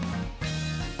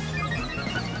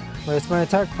 Where's my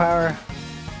attack power?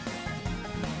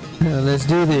 Let's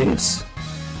do this.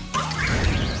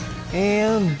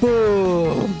 And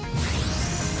boom!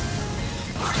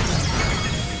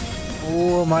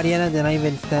 Oh, Mariana did not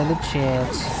even stand a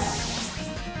chance.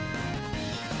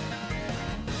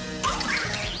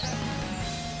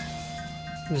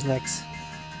 Who's next?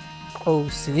 Oh,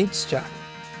 Sinitcha.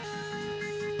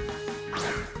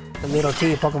 The little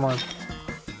Teal Pokemon.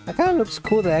 That kind of looks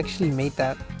cool they actually made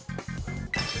that.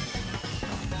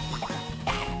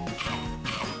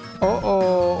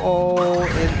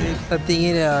 I think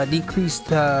it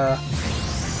decreased,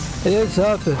 it is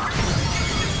something.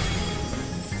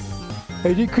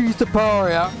 It decreased the power,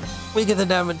 yeah. We get the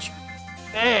damage.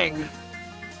 Dang.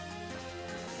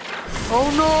 Oh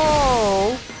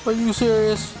no! Are you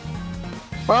serious?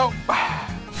 Well,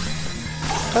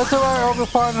 that's alright,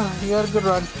 Ogrepon. You had a good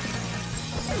run.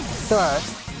 It's alright.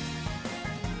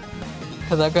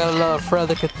 Cause I got a lot of friends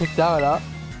that can take that out.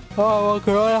 Oh,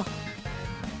 okay, yeah.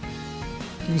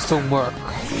 Do some work.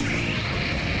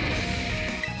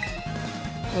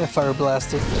 Yeah, fire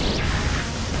blasted.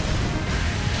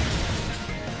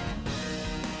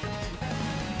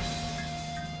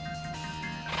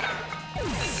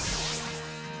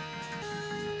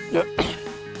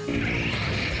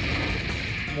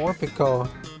 Morpeko.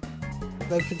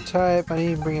 Electric type. I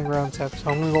need to bring in ground type,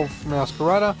 so I'm gonna go for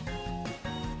Masquerada.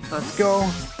 Let's go.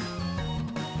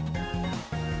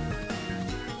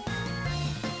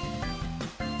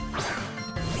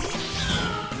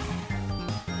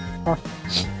 Huh.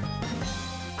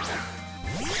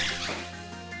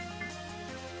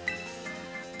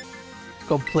 Let's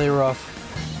go play rough.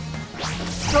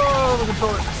 Go the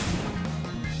controller.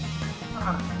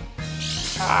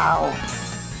 Ow. Ow.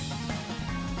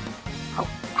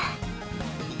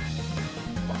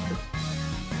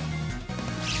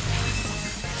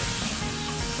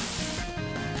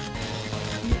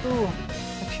 Ooh,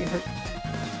 actually hurt.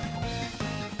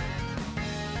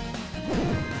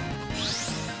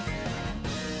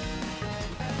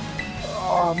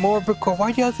 Oh, more Bitcoin.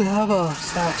 Why do you have to have a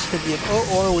sash at the end?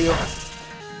 Oh, oil wheel.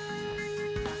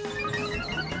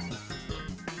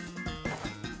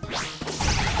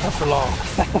 Not for long.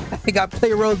 I got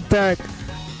play road back.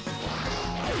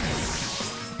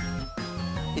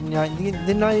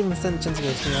 Did not even send a chance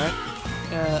against me, right?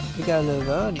 We got a little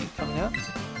Vernie coming out.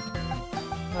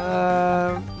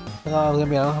 Oh, I'm gonna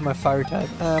be, I don't have my fire type.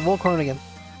 Volcron again.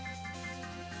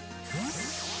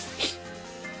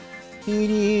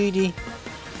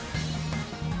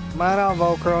 Come on out,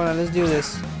 Volcron, let's do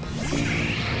this.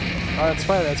 Oh, that's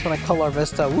right, that's when I call our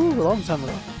Vesta. Woo, a long time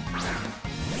ago.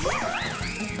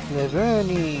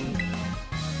 Leverny.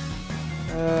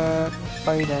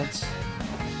 Fire dance.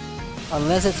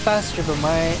 Unless it's faster, but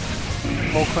my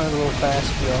Volcron is a little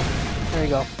fast, yo. There you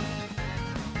go.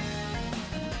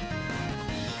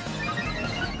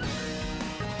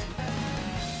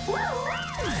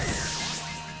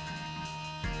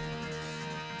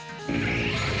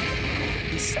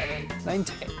 Nine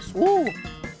takes. Woo!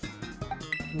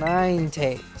 9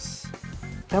 takes.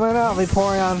 Come on out,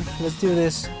 Vaporeon. Let's do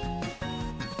this.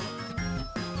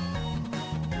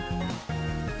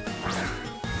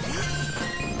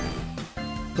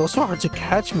 Those are hard to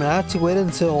catch, man. I had to wait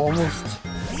until almost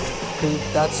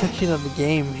that section of the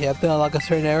game. You have to unlock a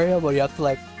certain area, but you have to,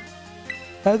 like,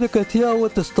 have to continue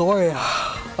with the story.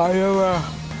 I remember.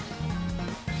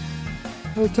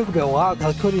 It took me a while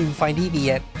because I couldn't even find Eevee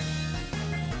yet.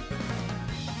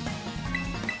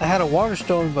 I had a water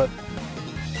stone, but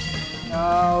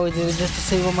no, it did it just to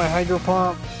save on my hydro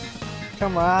pump.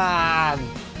 Come on!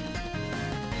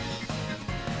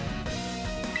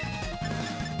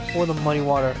 Or the muddy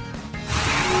water.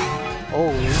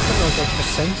 Oh, this one was like a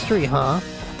century, huh?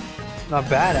 Not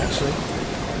bad, actually.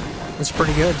 That's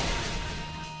pretty good.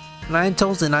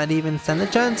 Ninetales did not even stand a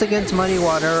chance against muddy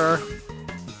water.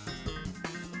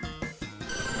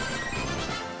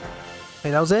 Wait,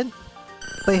 that was it?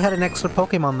 They had an extra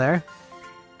Pokemon there.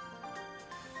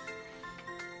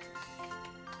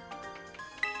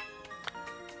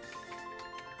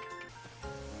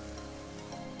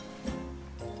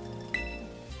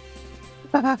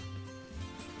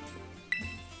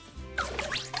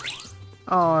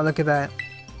 Oh, look at that.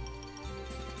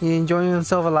 He's enjoying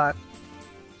himself a lot.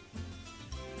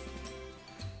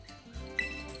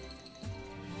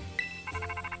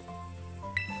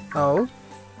 Oh?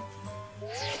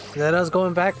 Is that us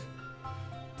going back?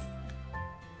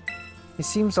 It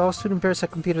seems all student pairs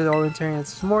have completed the orientation.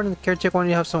 This morning, the caretaker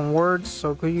wanted you to have some words,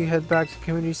 so could you head back to the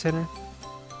community center?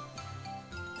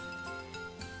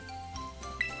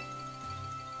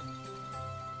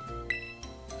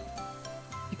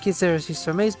 The kids there see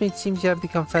so amazed me. It seems you have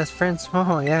become fast friends.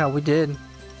 Oh yeah, we did.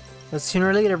 But sooner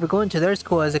or later, we're going to their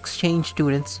school as exchange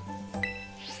students.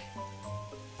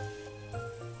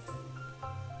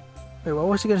 Wait, what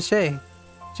was she gonna say?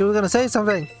 She was gonna say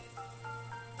something.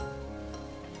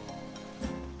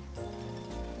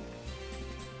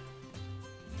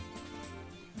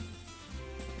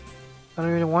 I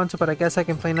don't really want to, but I guess I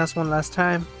can play this one last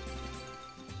time.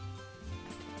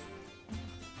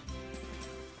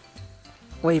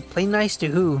 Wait, play nice to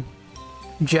who?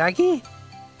 Jackie?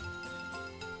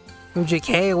 Or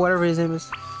JK or whatever his name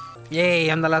is. Yay,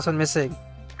 I'm the last one missing.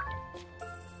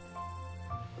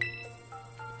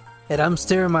 And I'm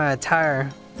steering my attire.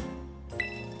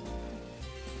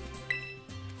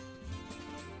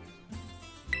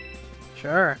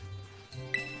 Sure.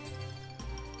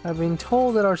 I've been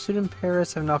told that our student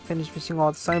parents have now finished missing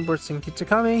all the signboards in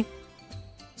Kitsukami.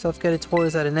 Self-guided tour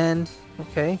is at an end.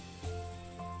 Okay.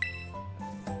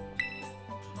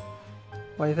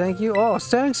 Why, thank you. Oh,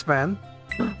 thanks, man.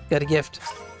 Got a gift.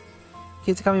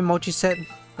 Kitsukami mochi set.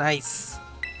 Nice.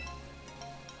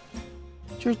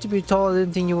 Truth to be told, I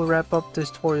didn't think you would wrap up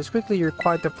this tour this quickly. You're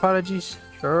quite the prodigies.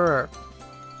 Sure.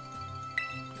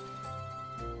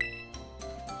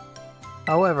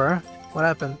 However, what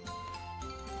happened?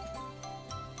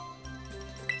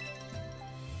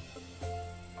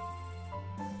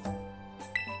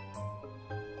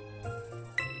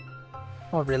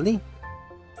 Oh, really?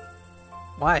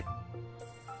 Why?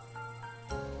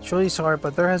 Truly sorry,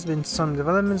 but there has been some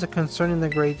developments concerning the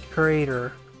great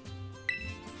creator.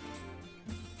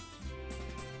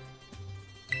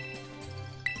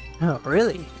 Oh,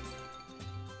 really?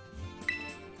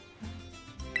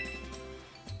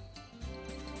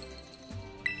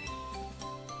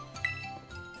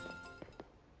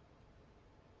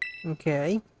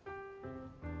 Okay.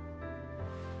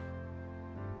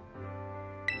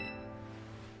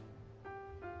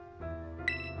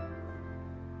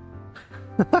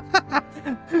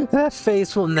 That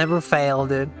face will never fail,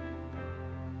 dude.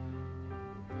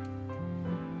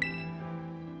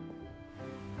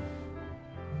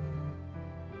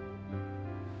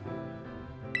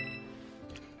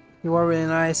 You are really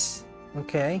nice.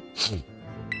 Okay.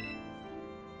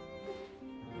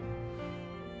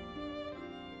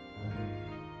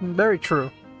 Very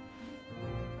true.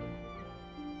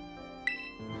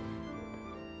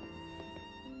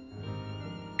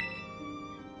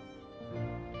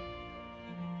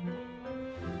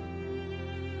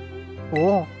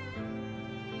 Oh.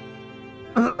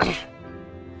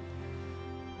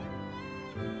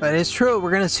 That is true.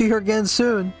 We're gonna see her again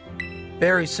soon.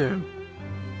 Very soon.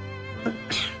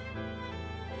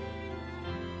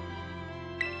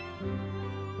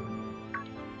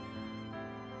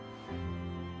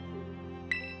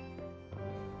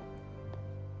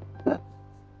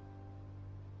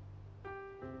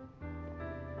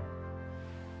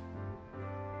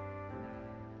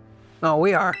 Oh,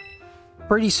 we are.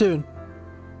 Pretty soon.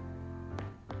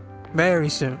 Very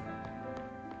soon.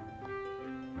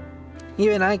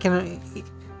 Even I can...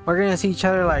 We're gonna see each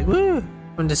other like, woo!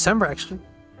 In December, actually.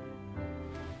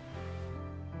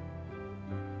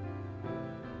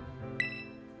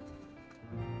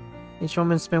 Each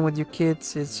moment spent with your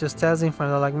kids, it's just dazzling for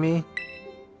a like me.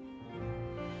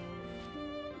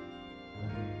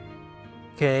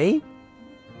 Okay.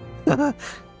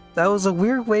 That was a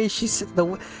weird way she said.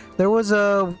 There was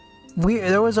a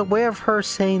way of her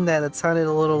saying that sounded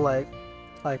a little like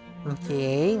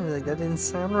okay, like that didn't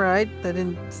sound right. That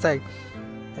didn't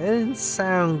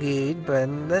sound good. But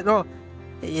no,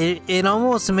 it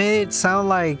almost made it sound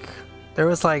like there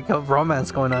was like a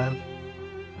romance going on.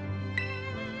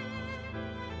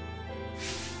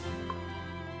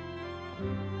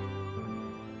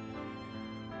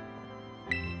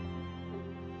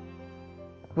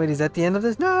 Wait, is that the end of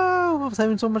this? No, I was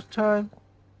having so much time.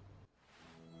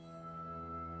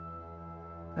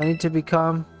 I need to be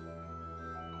calm.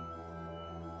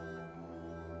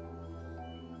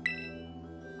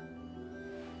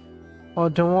 Oh,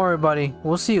 don't worry, buddy.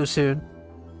 We'll see you soon.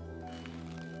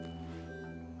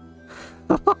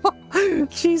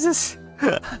 Jesus.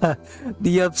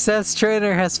 The obsessed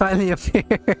trainer has finally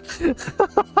appeared.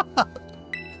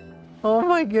 Oh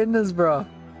my goodness, bro.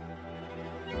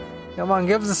 Come on,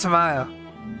 give us a smile.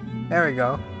 There we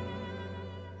go.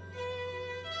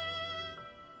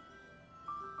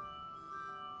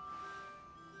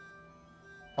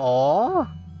 Oh.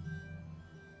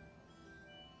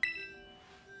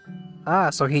 Ah,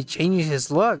 so he changed his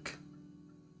look.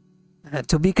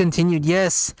 To be continued,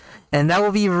 yes. And that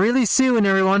will be really soon,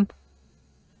 everyone.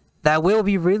 That will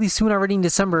be really soon, already in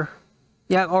December.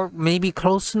 Yeah, or maybe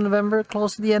close to November,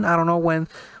 close to the end. I don't know when.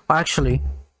 Well, actually.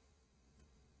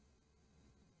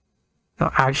 Oh,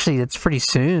 actually, it's pretty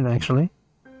soon, actually.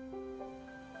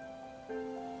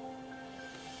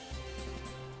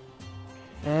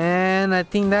 And I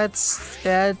think that's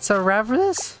a wrap for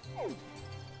this.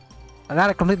 I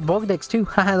gotta complete the Pokedex too.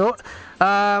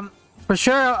 For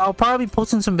sure, I'll probably be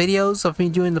posting some videos of me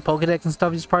doing the Pokedex and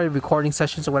stuff. Just probably recording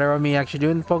sessions or whatever of me actually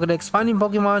doing the Pokedex, finding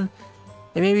Pokemon,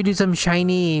 and maybe do some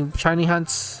shiny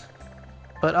hunts.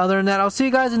 But other than that, I'll see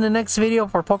you guys in the next video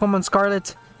for Pokemon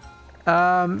Scarlet.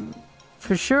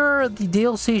 For sure, the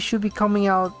DLC should be coming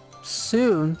out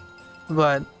soon,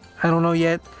 but I don't know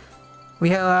yet.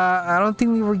 I don't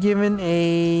think we were given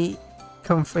a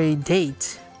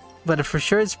date, but for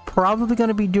sure it's probably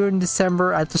gonna be during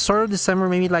December, at the start of December,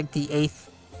 maybe like the 8th,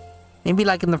 maybe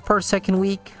like in the second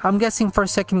week. I'm guessing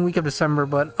second week of December.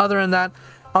 But other than that,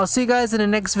 I'll see you guys in the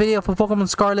next video for Pokemon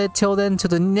Scarlet. Till then, to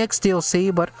the next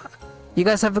DLC. But you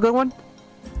guys have a good one.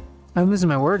 I'm losing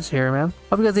my words here, man.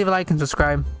 Hope you guys leave a like and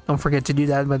subscribe. Don't forget to do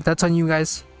that, but that's on you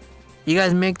guys. You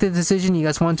guys make the decision, you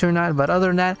guys want to or not. But other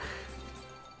than that,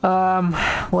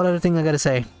 what other thing I gotta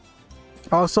say?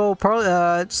 Also,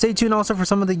 probably stay tuned also for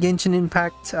some of the Genshin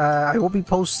Impact. I will be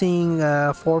posting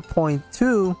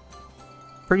 4.2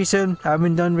 pretty soon. I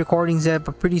haven't done recordings yet,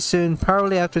 but pretty soon,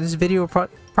 probably after this video,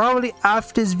 probably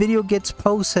after this video gets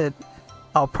posted,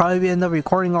 I'll probably end up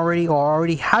recording already, or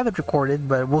already have it recorded,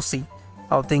 but we'll see.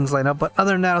 how things line up. But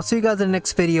other than that, I'll see you guys in the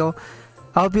next video.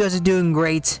 I hope you guys are doing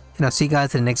great, and I'll see you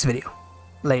guys in the next video.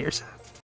 Laters.